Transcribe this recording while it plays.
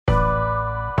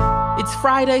It's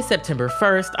Friday, September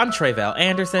 1st. I'm Tre'vell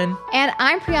Anderson. And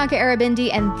I'm Priyanka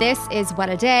Aribindi, and this is What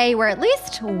a Day, where at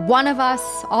least one of us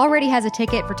already has a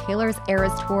ticket for Taylor's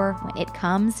Eras Tour when it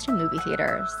comes to movie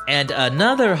theaters. And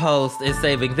another host is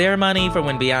saving their money for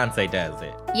when Beyonce does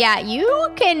it. Yeah,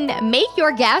 you can make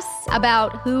your guess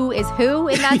about who is who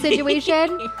in that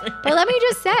situation. But let me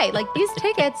just say, these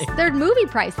tickets, they're movie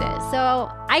prices,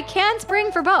 so I can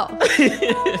spring for both.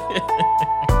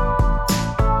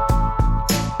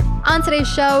 On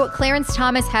today's show, Clarence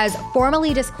Thomas has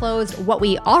formally disclosed what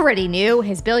we already knew.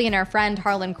 His billionaire friend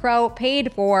Harlan Crow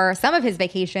paid for some of his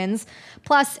vacations.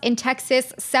 Plus, in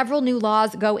Texas, several new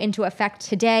laws go into effect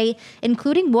today,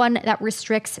 including one that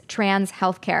restricts trans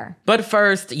healthcare. But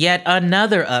first, yet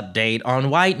another update on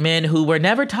white men who were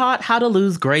never taught how to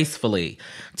lose gracefully.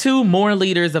 2 more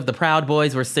leaders of the Proud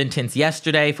Boys were sentenced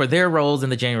yesterday for their roles in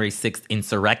the January 6th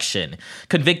insurrection,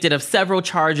 convicted of several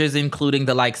charges, including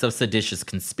the likes of seditious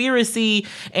conspiracy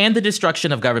and the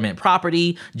destruction of government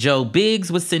property. Joe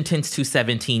Biggs was sentenced to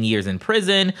 17 years in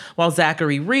prison, while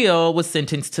Zachary Rehl was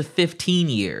sentenced to 15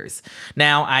 years.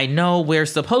 Now, I know we're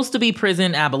supposed to be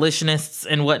prison abolitionists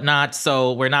and whatnot,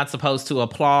 so we're not supposed to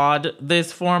applaud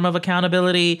this form of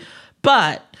accountability,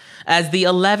 but as the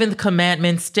 11th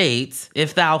commandment states,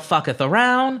 if thou fucketh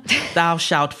around, thou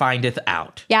shalt findeth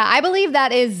out. Yeah, I believe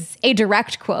that is a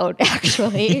direct quote,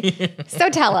 actually.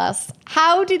 So tell us,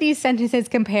 how do these sentences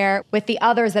compare with the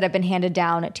others that have been handed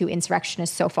down to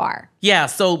insurrectionists so far? Yeah,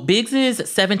 so Biggs's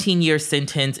 17-year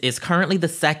sentence is currently the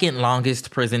second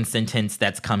longest prison sentence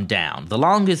that's come down. The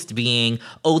longest being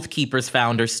Oath Keepers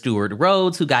founder Stewart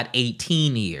Rhodes, who got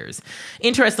 18 years.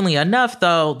 Interestingly enough,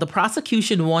 though, the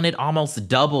prosecution wanted almost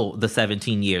double the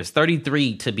 17 years,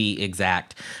 33 to be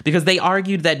exact, because they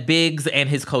argued that Biggs and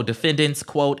his co-defendants,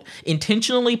 quote,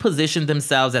 intentionally positioned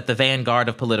themselves at the vanguard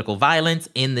of political violence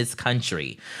in this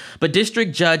country. But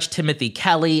District Judge Timothy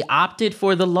Kelly opted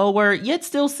for the lower, yet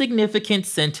still significant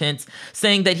sentence,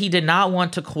 saying that he did not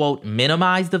want to, quote,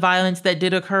 minimize the violence that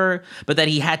did occur, but that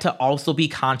he had to also be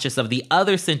conscious of the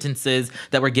other sentences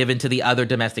that were given to the other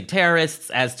domestic terrorists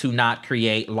as to not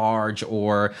create large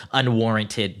or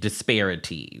unwarranted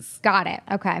disparities. Got it.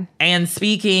 Okay. And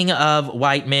speaking of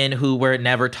white men who were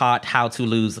never taught how to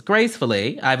lose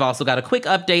gracefully, I've also got a quick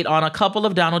update on a couple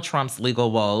of Donald Trump's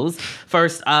legal woes.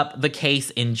 First up, the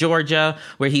case in Georgia,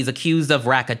 where he's accused of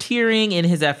racketeering in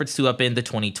his efforts to upend the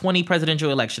 2020 presidential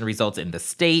election results in the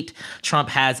state. Trump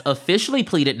has officially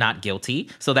pleaded not guilty,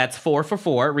 so that's 4 for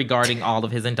 4 regarding all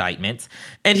of his indictments.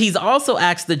 And he's also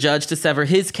asked the judge to sever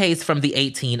his case from the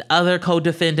 18 other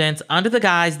co-defendants under the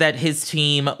guise that his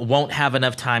team won't have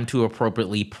enough time to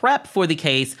appropriately prep for the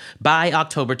case by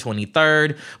October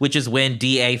 23rd, which is when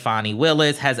DA Fani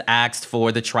Willis has asked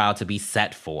for the trial to be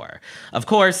set for. Of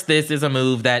course, this is a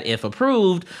move that, if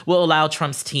approved, will allow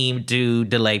Trump's team to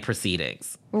delay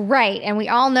proceedings. Right, and we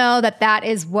all know that that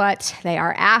is what they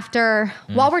are after.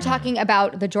 While we're talking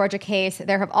about the Georgia case,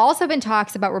 there have also been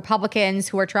talks about Republicans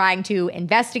who are trying to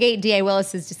investigate DA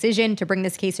Willis's decision to bring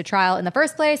this case to trial in the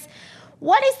first place.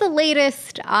 What is the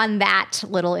latest on that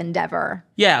little endeavor?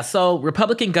 Yeah, so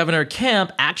Republican Governor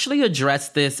Kemp actually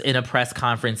addressed this in a press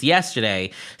conference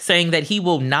yesterday, saying that he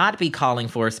will not be calling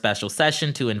for a special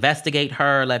session to investigate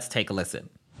her. Let's take a listen.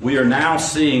 We are now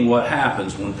seeing what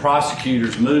happens when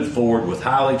prosecutors move forward with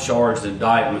highly charged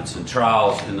indictments and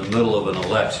trials in the middle of an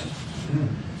election.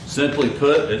 Simply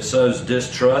put, it sows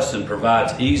distrust and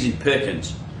provides easy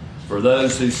pickings for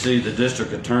those who see the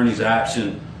district attorney's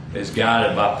action as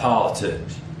guided by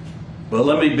politics. But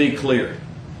let me be clear.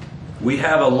 We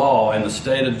have a law in the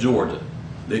state of Georgia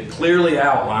that clearly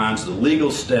outlines the legal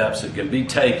steps that can be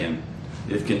taken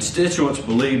if constituents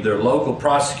believe their local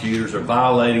prosecutors are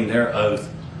violating their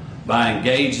oath by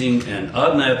engaging in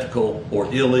unethical or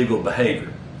illegal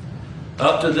behavior.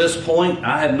 Up to this point,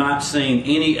 I have not seen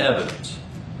any evidence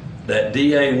that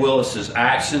DA Willis's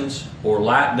actions or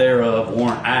lack thereof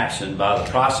warrant action by the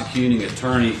Prosecuting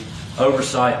Attorney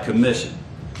Oversight Commission.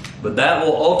 But that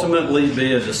will ultimately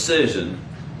be a decision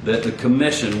that the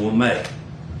commission will make.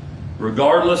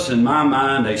 Regardless, in my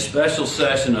mind, a special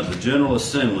session of the General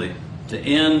Assembly to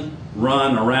end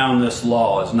run around this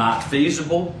law is not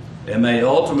feasible and may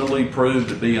ultimately prove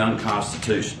to be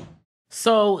unconstitutional.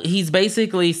 So he's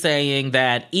basically saying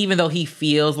that even though he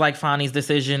feels like Fani's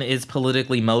decision is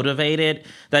politically motivated,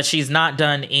 that she's not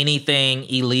done anything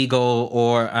illegal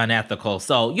or unethical.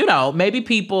 So, maybe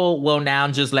people will now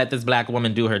just let this black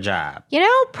woman do her job.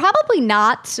 Probably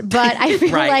not. But I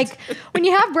feel Right. like when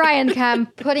you have Brian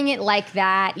Kemp putting it like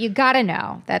that, you got to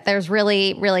know that there's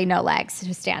really, really no legs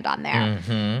to stand on there.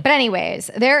 But anyways,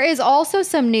 there is also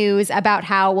some news about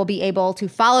how we'll be able to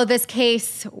follow this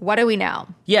case. What do we know?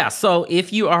 Yeah, so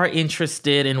if you are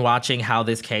interested in watching how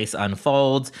this case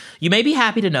unfolds, you may be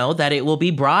happy to know that it will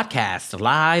be broadcast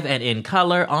live and in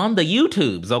color on the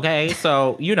YouTubes, okay?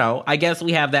 So, I guess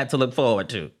we have that to look forward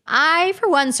to. I, for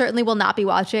one, certainly will not be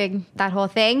watching that whole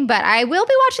thing, but I will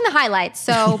be watching the highlights.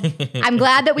 So I'm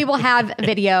glad that we will have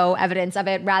video evidence of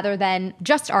it rather than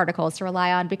just articles to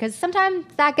rely on, because sometimes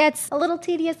that gets a little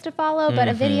tedious to follow, but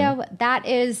a video, that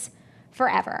is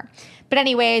forever. But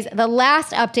anyways, the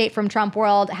last update from Trump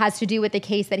world has to do with the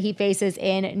case that he faces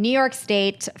in New York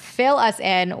State. Fill us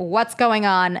in. What's going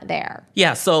on there?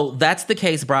 Yeah, so that's the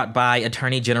case brought by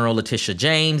Attorney General Letitia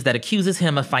James that accuses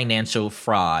him of financial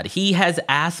fraud. He has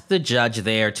asked the judge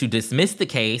there to dismiss the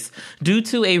case due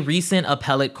to a recent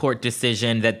appellate court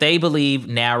decision that they believe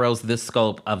narrows the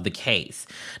scope of the case.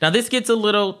 Now, this gets a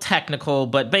little technical,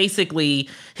 but basically,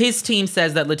 his team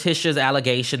says that Letitia's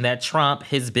allegation that Trump,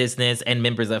 his business, and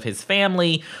members of his family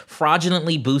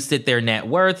fraudulently boosted their net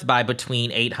worth by between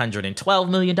 $812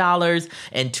 million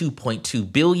and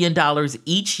 $2.2 billion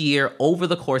each year over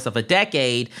the course of a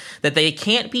decade, that they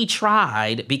can't be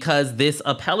tried because this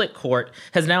appellate court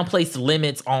has now placed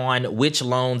limits on which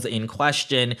loans in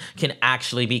question can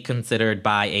actually be considered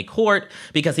by a court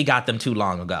because he got them too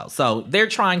long ago. So they're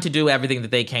trying to do everything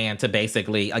that they can to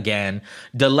basically, again,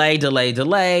 delay,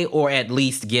 or at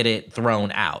least get it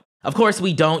thrown out. Of course,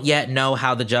 we don't yet know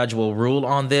how the judge will rule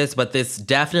on this, but this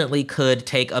definitely could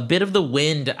take a bit of the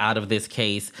wind out of this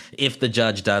case if the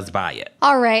judge does buy it.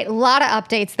 All right, a lot of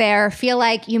updates there. Feel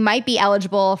like you might be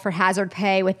eligible for hazard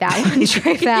pay with that one,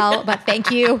 Trey Fell, but thank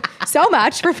you so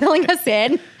much for filling us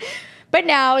in. But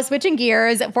now, switching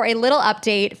gears for a little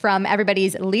update from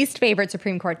everybody's least favorite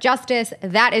Supreme Court justice.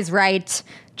 That is right,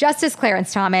 Justice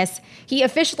Clarence Thomas. He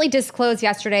officially disclosed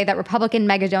yesterday that Republican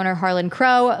megadonor Harlan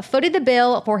Crow footed the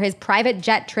bill for his private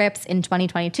jet trips in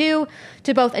 2022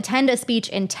 to both attend a speech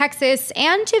in Texas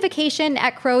and to vacation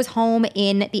at Crow's home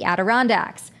in the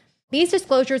Adirondacks. These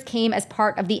disclosures came as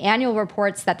part of the annual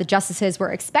reports that the justices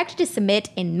were expected to submit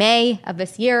in May of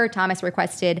this year. Thomas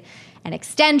requested an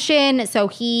extension, so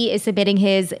he is submitting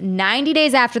his 90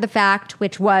 days after the fact,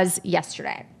 which was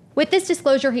yesterday. With this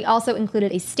disclosure, he also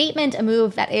included a statement, a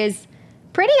move that is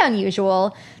pretty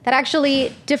unusual, that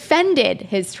actually defended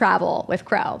his travel with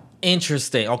Crow.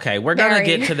 Interesting. Okay, we're going to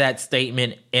get to that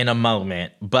statement in a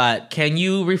moment, but can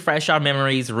you refresh our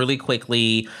memories really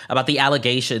quickly about the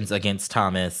allegations against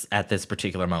Thomas at this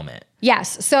particular moment?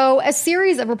 Yes. So a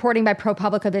series of reporting by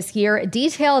ProPublica this year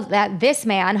detailed that this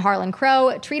man, Harlan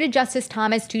Crow, treated Justice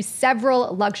Thomas to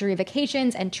several luxury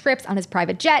vacations and trips on his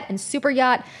private jet and super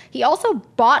yacht. He also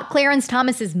bought Clarence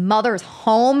Thomas's mother's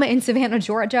home in Savannah,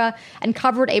 Georgia, and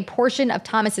covered a portion of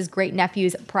Thomas's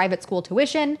great-nephew's private school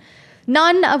tuition,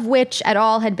 none of which at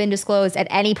all had been disclosed at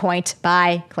any point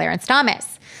by Clarence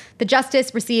Thomas. The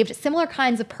justice received similar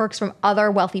kinds of perks from other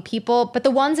wealthy people, but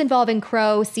the ones involving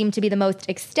Crow seem to be the most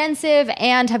extensive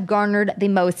and have garnered the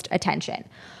most attention.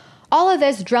 All of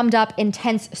this drummed up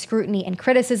intense scrutiny and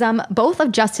criticism, both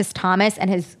of Justice Thomas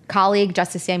and his colleague,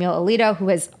 Justice Samuel Alito, who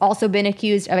has also been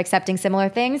accused of accepting similar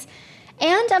things,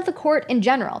 and of the court in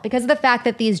general, because of the fact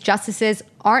that these justices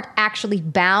aren't actually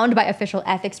bound by official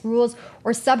ethics rules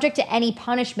or subject to any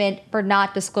punishment for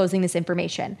not disclosing this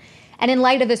information. And in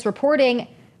light of this reporting,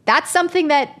 that's something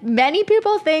that many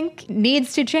people think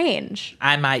needs to change.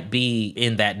 I might be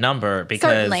in that number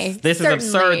because this is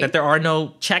absurd that there are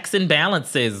no checks and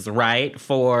balances, right,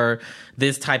 for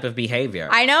this type of behavior.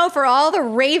 I know, for all the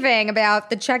raving about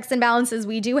the checks and balances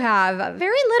we do have,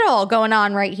 very little going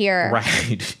on right here.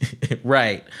 Right,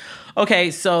 right.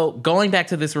 Okay, so going back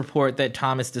to this report that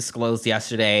Thomas disclosed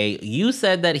yesterday, you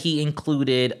said that he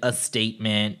included a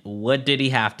statement. What did he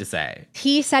have to say?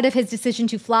 He said of his decision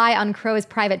to fly on Crow's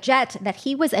private jet that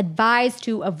he was advised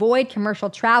to avoid commercial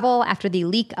travel after the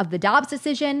leak of the Dobbs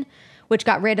decision, which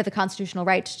got rid of the constitutional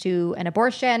right to an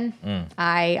abortion.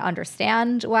 I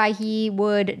understand why he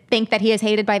would think that he is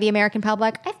hated by the American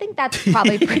public. I think that's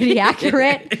probably pretty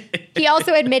accurate. He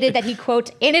also admitted that he,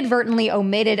 quote, inadvertently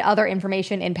omitted other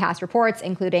information in past reports,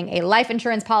 including a life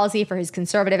insurance policy for his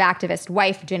conservative activist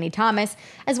wife, Ginny Thomas,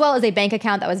 as well as a bank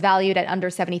account that was valued at under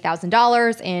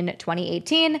 $70,000 in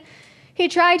 2018. He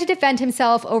tried to defend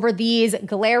himself over these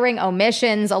glaring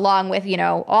omissions, along with,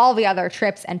 all the other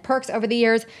trips and perks over the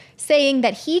years, saying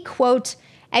that he, quote,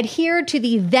 adhered to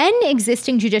the then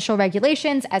existing judicial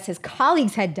regulations as his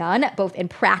colleagues had done, both in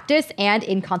practice and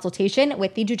in consultation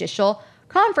with the Judicial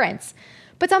Conference.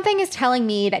 But something is telling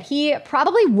me that he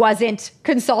probably wasn't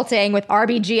consulting with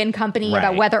RBG and company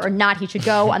about whether or not he should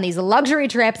go on these luxury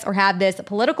trips or have this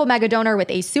political megadonor with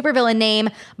a supervillain name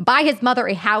buy his mother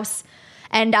a house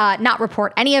and not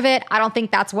report any of it. I don't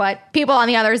think that's what people on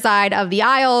the other side of the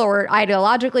aisle, or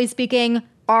ideologically speaking,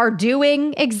 are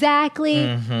doing exactly.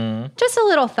 Just a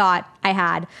little thought I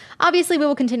had. Obviously, we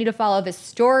will continue to follow this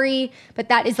story, but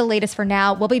that is the latest for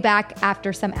now. We'll be back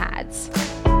after some ads.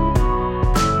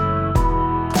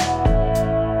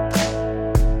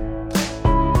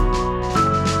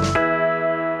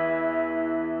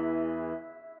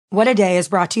 What a Day is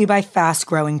brought to you by Fast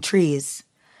Growing Trees.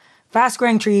 Fast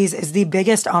Growing Trees is the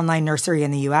biggest online nursery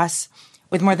in the U.S.,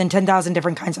 with more than 10,000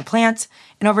 different kinds of plants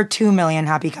and over 2 million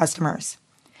happy customers.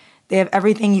 They have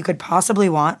everything you could possibly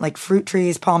want, like fruit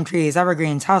trees, palm trees,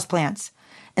 evergreens, houseplants,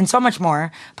 and so much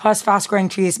more. Plus, Fast Growing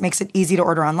Trees makes it easy to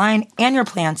order online, and your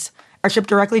plants are shipped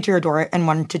directly to your door in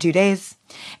 1 to 2 days.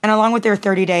 And along with their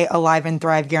 30-day Alive and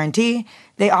Thrive guarantee,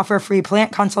 they offer free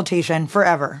plant consultation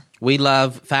forever. We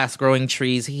love Fast Growing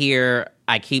Trees here.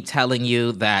 I keep telling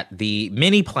you that the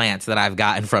mini plants that I've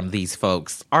gotten from these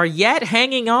folks are yet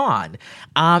hanging on.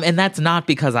 And that's not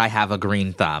because I have a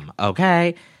green thumb,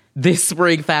 okay? This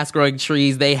spring, Fast Growing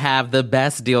Trees, they have the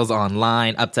best deals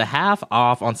online, up to half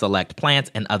off on select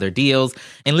plants and other deals.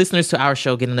 And listeners to our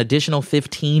show get an additional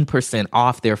 15%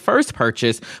 off their first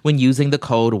purchase when using the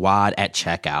code WAD at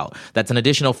checkout. That's an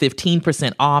additional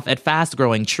 15% off at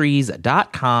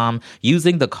fastgrowingtrees.com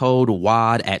using the code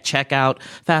WAD at checkout.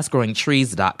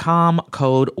 Fastgrowingtrees.com,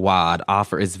 code WAD.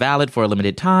 Offer is valid for a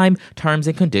limited time. Terms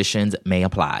and conditions may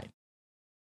apply.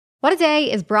 What a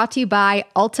Day is brought to you by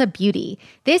Ulta Beauty.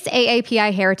 This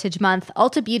AAPI Heritage Month,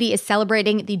 Ulta Beauty is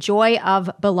celebrating the joy of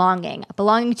belonging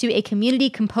to a community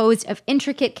composed of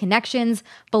intricate connections,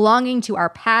 belonging to our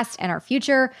past and our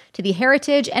future, to the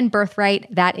heritage and birthright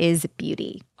that is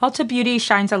beauty. Ulta Beauty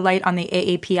shines a light on the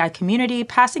AAPI community,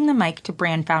 passing the mic to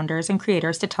brand founders and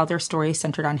creators to tell their stories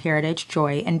centered on heritage,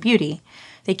 joy, and beauty.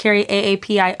 They carry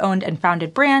AAPI-owned and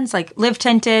founded brands like Live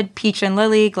Tinted, Peach and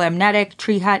Lily, Glamnetic,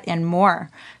 Tree Hut, and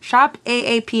more. Shop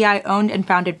AAPI-owned and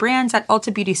founded brands at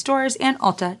Ulta Beauty stores and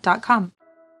Ulta.com.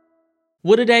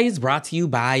 What a Day is brought to you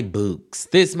by Books.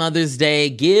 This Mother's Day,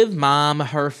 give mom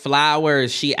her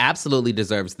flowers. She absolutely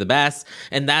deserves the best,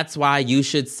 and that's why you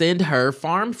should send her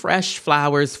farm fresh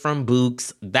flowers from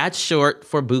Books. That's short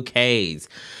for bouquets.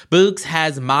 Books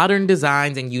has modern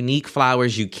designs and unique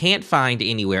flowers you can't find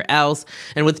anywhere else,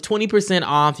 and with 20%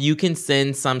 off, you can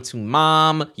send some to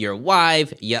mom, your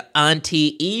wife, your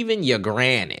auntie, even your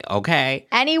granny, okay?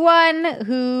 Anyone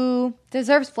who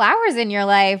deserves flowers in your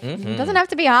life. It doesn't have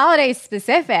to be holiday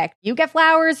specific. You get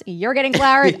flowers, you're getting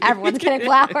flowers, everyone's getting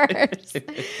flowers.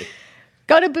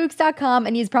 Go to Books.com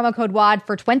and use promo code WAD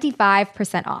for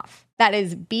 25% off. That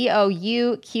is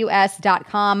BOUQS.com,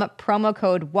 promo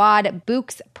code WAD,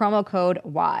 Books, promo code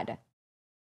WAD.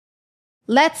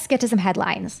 Let's get to some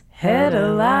headlines.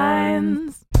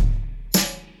 Headlines.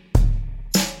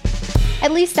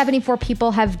 At least 74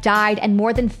 people have died and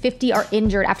more than 50 are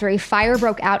injured after a fire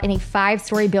broke out in a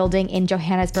 5-story building in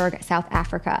Johannesburg, South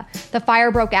Africa. The fire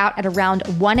broke out at around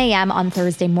 1 a.m. on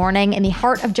Thursday morning in the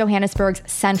heart of Johannesburg's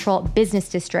central business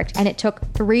district, and it took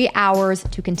 3 hours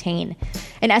to contain.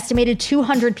 An estimated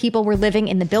 200 people were living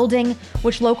in the building,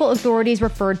 which local authorities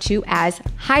referred to as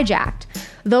hijacked.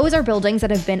 Those are buildings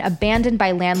that have been abandoned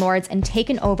by landlords and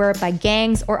taken over by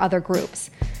gangs or other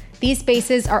groups. These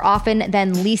spaces are often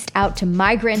then leased out to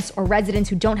migrants or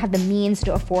residents who don't have the means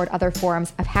to afford other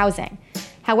forms of housing.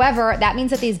 However, that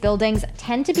means that these buildings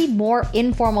tend to be more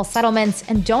informal settlements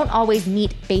and don't always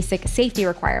meet basic safety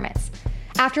requirements.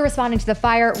 After responding to the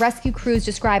fire, rescue crews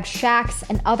described shacks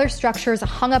and other structures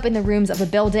hung up in the rooms of the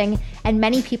building and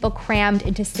many people crammed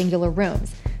into singular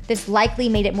rooms. This likely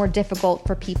made it more difficult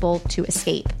for people to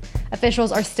escape.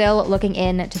 Officials are still looking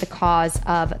into the cause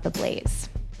of the blaze.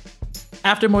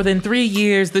 After more than 3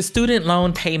 years, the student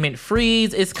loan payment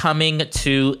freeze is coming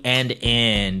to an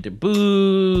end.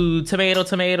 Boo! Tomato,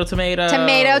 tomato, tomato.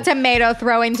 Tomato, tomato,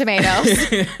 throwing tomatoes.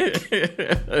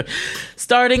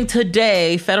 Starting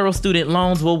today, federal student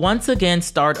loans will once again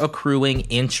start accruing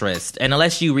interest. And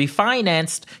unless you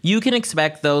refinanced, you can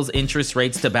expect those interest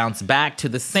rates to bounce back to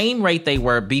the same rate they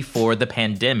were before the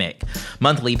pandemic.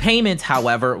 Monthly payments,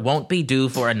 however, won't be due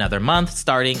for another month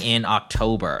starting in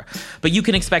October. But you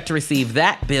can expect to receive approve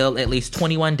that bill at least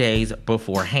 21 days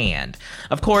beforehand.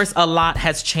 Of course, a lot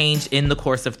has changed in the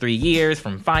course of 3 years,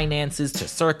 from finances to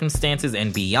circumstances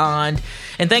and beyond.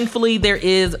 And thankfully, there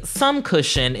is some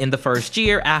cushion in the first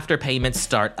year after payments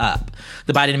start up.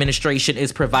 The Biden administration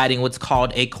is providing what's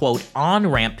called a, quote,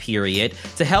 on-ramp period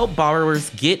to help borrowers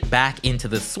get back into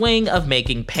the swing of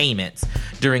making payments.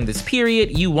 During this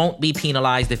period, you won't be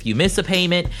penalized if you miss a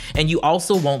payment, and you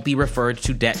also won't be referred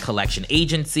to debt collection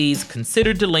agencies,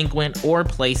 considered delinquent, or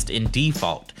placed in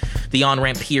default. The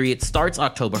on-ramp period starts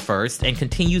October 1st and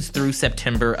continues through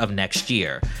September of next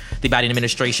year. The Biden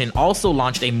administration also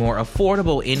launched a more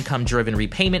affordable income-driven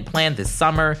repayment plan this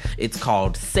summer. It's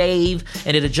called SAVE,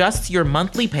 and it adjusts your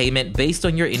monthly payment based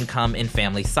on your income and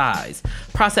family size.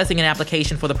 Processing an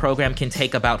application for the program can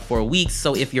take about 4 weeks,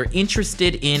 so if you're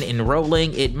interested in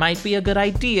enrolling, it might be a good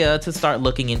idea to start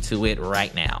looking into it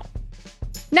right now.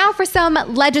 Now for some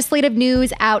legislative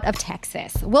news out of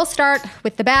Texas. We'll start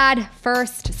with the bad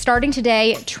first. Starting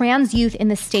today, trans youth in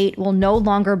the state will no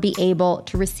longer be able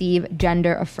to receive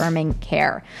gender-affirming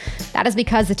care. That is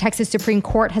because the Texas Supreme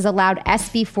Court has allowed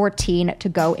SB 14 to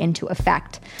go into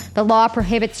effect. The law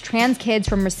prohibits trans kids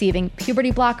from receiving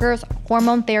puberty blockers,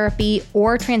 hormone therapy,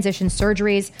 or transition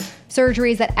surgeries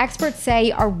that experts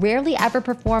say are rarely ever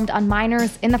performed on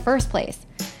minors in the first place.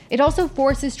 It also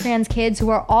forces trans kids who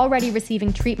are already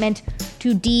receiving treatment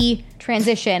to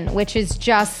de-transition, which is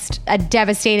just a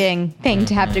devastating thing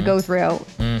to have to go through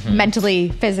mentally,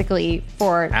 physically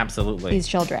for these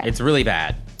children. It's really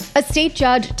bad. A state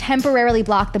judge temporarily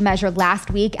blocked the measure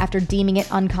last week after deeming it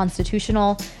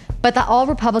unconstitutional, but the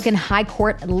all-Republican High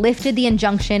Court lifted the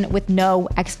injunction with no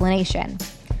explanation.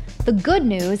 The good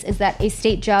news is that a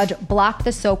state judge blocked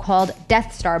the so-called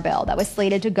Death Star bill that was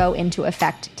slated to go into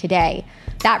effect today.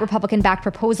 That Republican-backed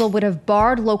proposal would have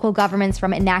barred local governments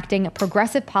from enacting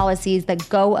progressive policies that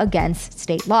go against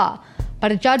state law.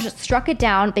 But a judge struck it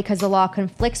down because the law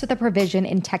conflicts with a provision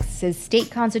in Texas's state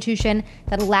constitution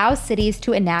that allows cities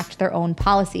to enact their own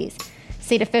policies.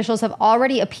 State officials have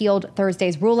already appealed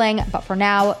Thursday's ruling, but for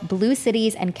now, blue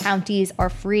cities and counties are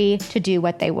free to do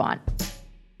what they want.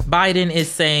 Biden is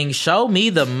saying, show me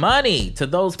the money to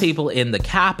those people in the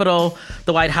Capitol.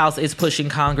 The White House is pushing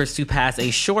Congress to pass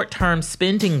a short-term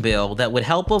spending bill that would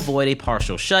help avoid a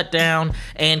partial shutdown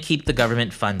and keep the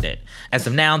government funded. As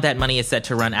of now, that money is set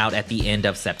to run out at the end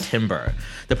of September.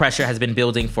 The pressure has been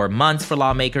building for months for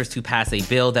lawmakers to pass a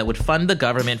bill that would fund the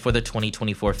government for the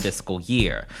 2024 fiscal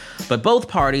year. But both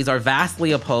parties are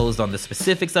vastly opposed on the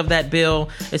specifics of that bill,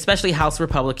 especially House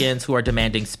Republicans who are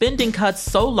demanding spending cuts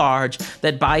so large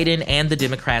that Biden and the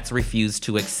Democrats refuse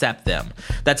to accept them.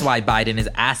 That's why Biden is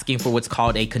asking for what's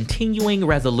called a continuing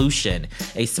resolution,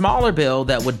 a smaller bill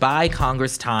that would buy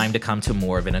Congress time to come to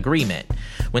more of an agreement.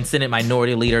 When Senate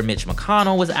Minority Leader Mitch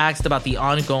McConnell was asked about the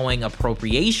ongoing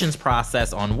appropriations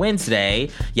process on Wednesday,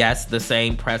 yes, the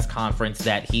same press conference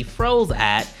that he froze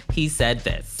at, he said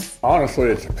this. Honestly,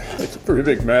 it's a pretty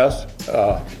big mess.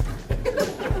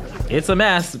 It's a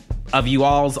mess of you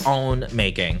all's own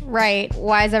making. Right.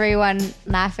 Why is everyone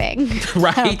laughing?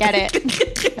 Right. I don't get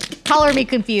it. Color me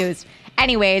confused.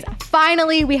 Anyways,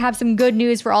 finally, we have some good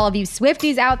news for all of you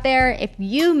Swifties out there. If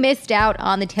you missed out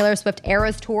on the Taylor Swift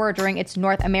Eras Tour during its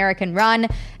North American run,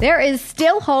 there is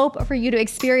still hope for you to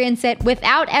experience it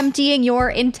without emptying your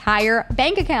entire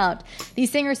bank account. The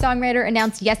singer-songwriter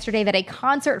announced yesterday that a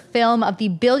concert film of the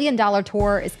billion-dollar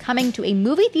tour is coming to a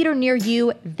movie theater near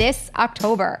you this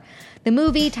October. The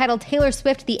movie, titled Taylor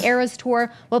Swift: The Eras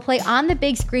Tour, will play on the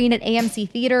big screen at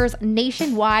AMC theaters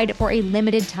nationwide for a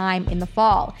limited time in the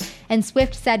fall. And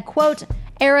Swift said, quote,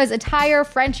 "Eras attire,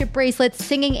 friendship bracelets,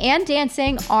 singing, and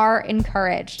dancing are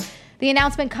encouraged." The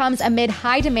announcement comes amid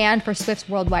high demand for Swift's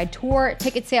worldwide tour.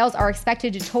 Ticket sales are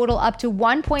expected to total up to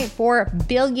 $1.4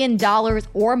 billion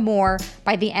or more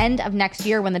by the end of next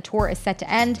year when the tour is set to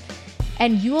end.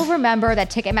 And you'll remember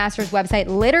that Ticketmaster's website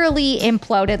literally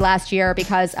imploded last year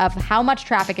because of how much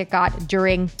traffic it got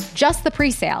during just the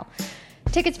pre-sale.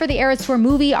 Tickets for the Eras Tour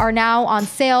movie are now on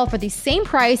sale for the same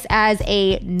price as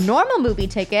a normal movie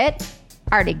ticket.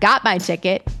 Already got my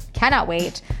ticket. Cannot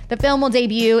wait. The film will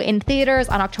debut in theaters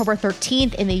on October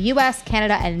 13th in the US,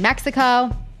 Canada, and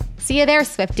Mexico. See you there,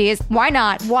 Swifties. Why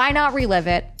not? Why not relive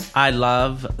it? I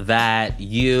love that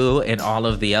you and all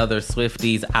of the other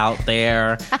Swifties out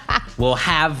there will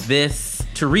have this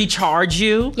to recharge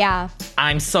you. Yeah.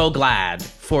 I'm so glad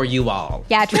for you all.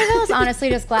 Yeah, Trivial is honestly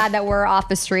just glad that we're off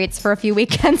the streets for a few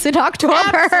weekends in October.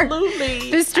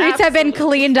 Absolutely. The streets have been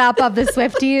cleaned up of the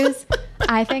Swifties.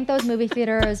 I think those movie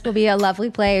theaters will be a lovely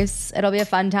place. It'll be a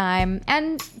fun time.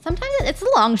 And sometimes it's a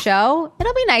long show.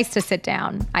 It'll be nice to sit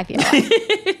down, I feel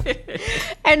like.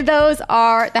 And those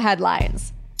are the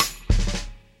headlines.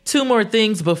 Two more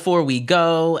things before we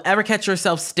go. Ever catch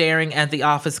yourself staring at the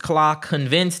office clock,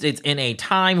 convinced it's in a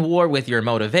time war with your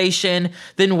motivation?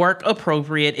 Then Work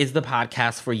Appropriate is the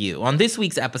podcast for you. On this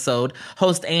week's episode,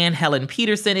 host Anne Helen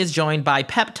Peterson is joined by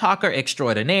pep talker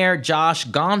extraordinaire Josh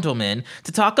Gondelman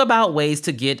to talk about ways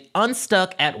to get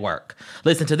unstuck at work.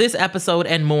 Listen to this episode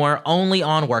and more only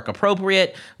on Work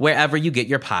Appropriate, wherever you get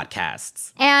your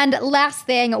podcasts. And last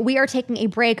thing, we are taking a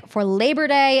break for Labor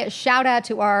Day. Shout out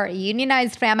to our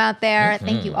unionized fam out there.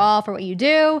 Thank you all for what you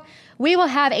do. We will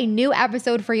have a new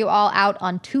episode for you all out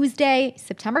on Tuesday,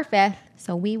 September 5th.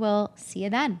 So we will see you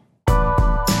then.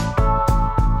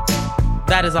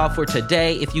 That is all for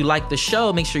today. If you like the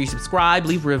show, make sure you subscribe,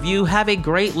 leave a review, have a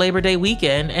great Labor Day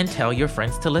weekend, and tell your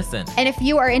friends to listen. And if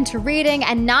you are into reading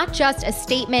and not just a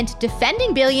statement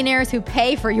defending billionaires who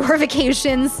pay for your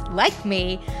vacations, like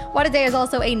me, What a Day is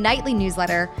also a nightly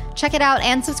newsletter. Check it out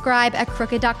and subscribe at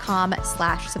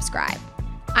crooked.com/subscribe.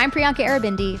 I'm Priyanka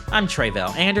Arabindi. I'm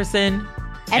Tre'vell Anderson.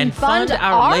 And fund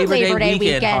our Labor Day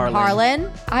weekend, Harlan.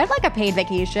 I'd like a paid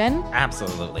vacation.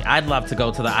 Absolutely. I'd love to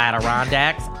go to the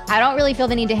Adirondacks. I don't really feel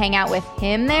the need to hang out with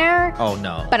him there. Oh,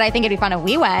 no. But I think it'd be fun if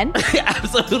we went.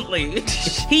 Absolutely.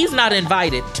 He's not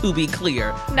invited, to be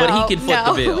clear, but he can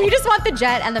foot the bill. We just want the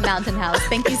jet and the mountain house.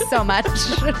 Thank you so much.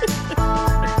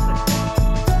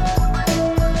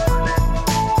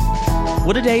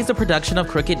 What a Day is a production of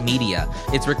Crooked Media.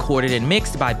 It's recorded and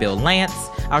mixed by Bill Lance.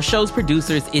 Our show's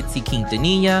producers, Itzy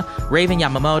Quintanilla, Raven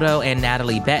Yamamoto, and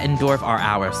Natalie Bettendorf are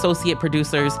our associate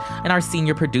producers, and our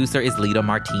senior producer is Lita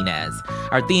Martinez.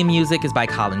 Our theme music is by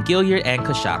Colin Gilliard and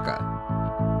Kashaka.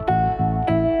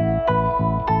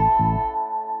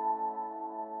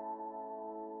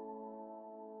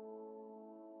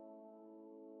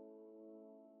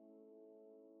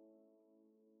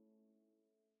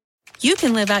 You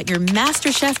can live out your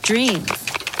MasterChef dreams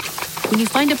when you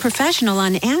find a professional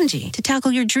on Angie to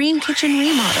tackle your dream kitchen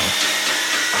remodel.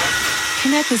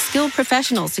 Connect with skilled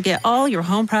professionals to get all your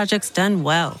home projects done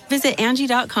well. Visit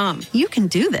Angie.com. You can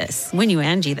do this when you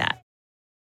Angie that.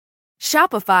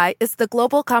 Shopify is the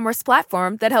global commerce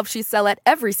platform that helps you sell at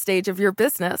every stage of your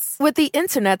business. With the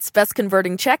internet's best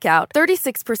converting checkout,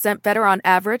 36% better on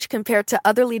average compared to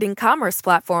other leading commerce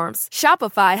platforms,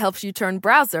 Shopify helps you turn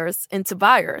browsers into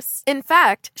buyers. In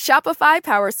fact, Shopify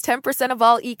powers 10% of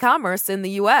all e-commerce in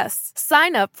the U.S.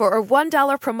 Sign up for a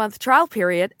 $1 per month trial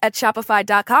period at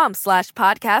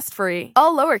shopify.com/podcast free.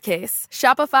 All lowercase,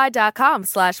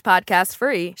 shopify.com/podcast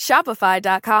free,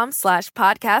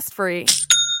 shopify.com/podcast free.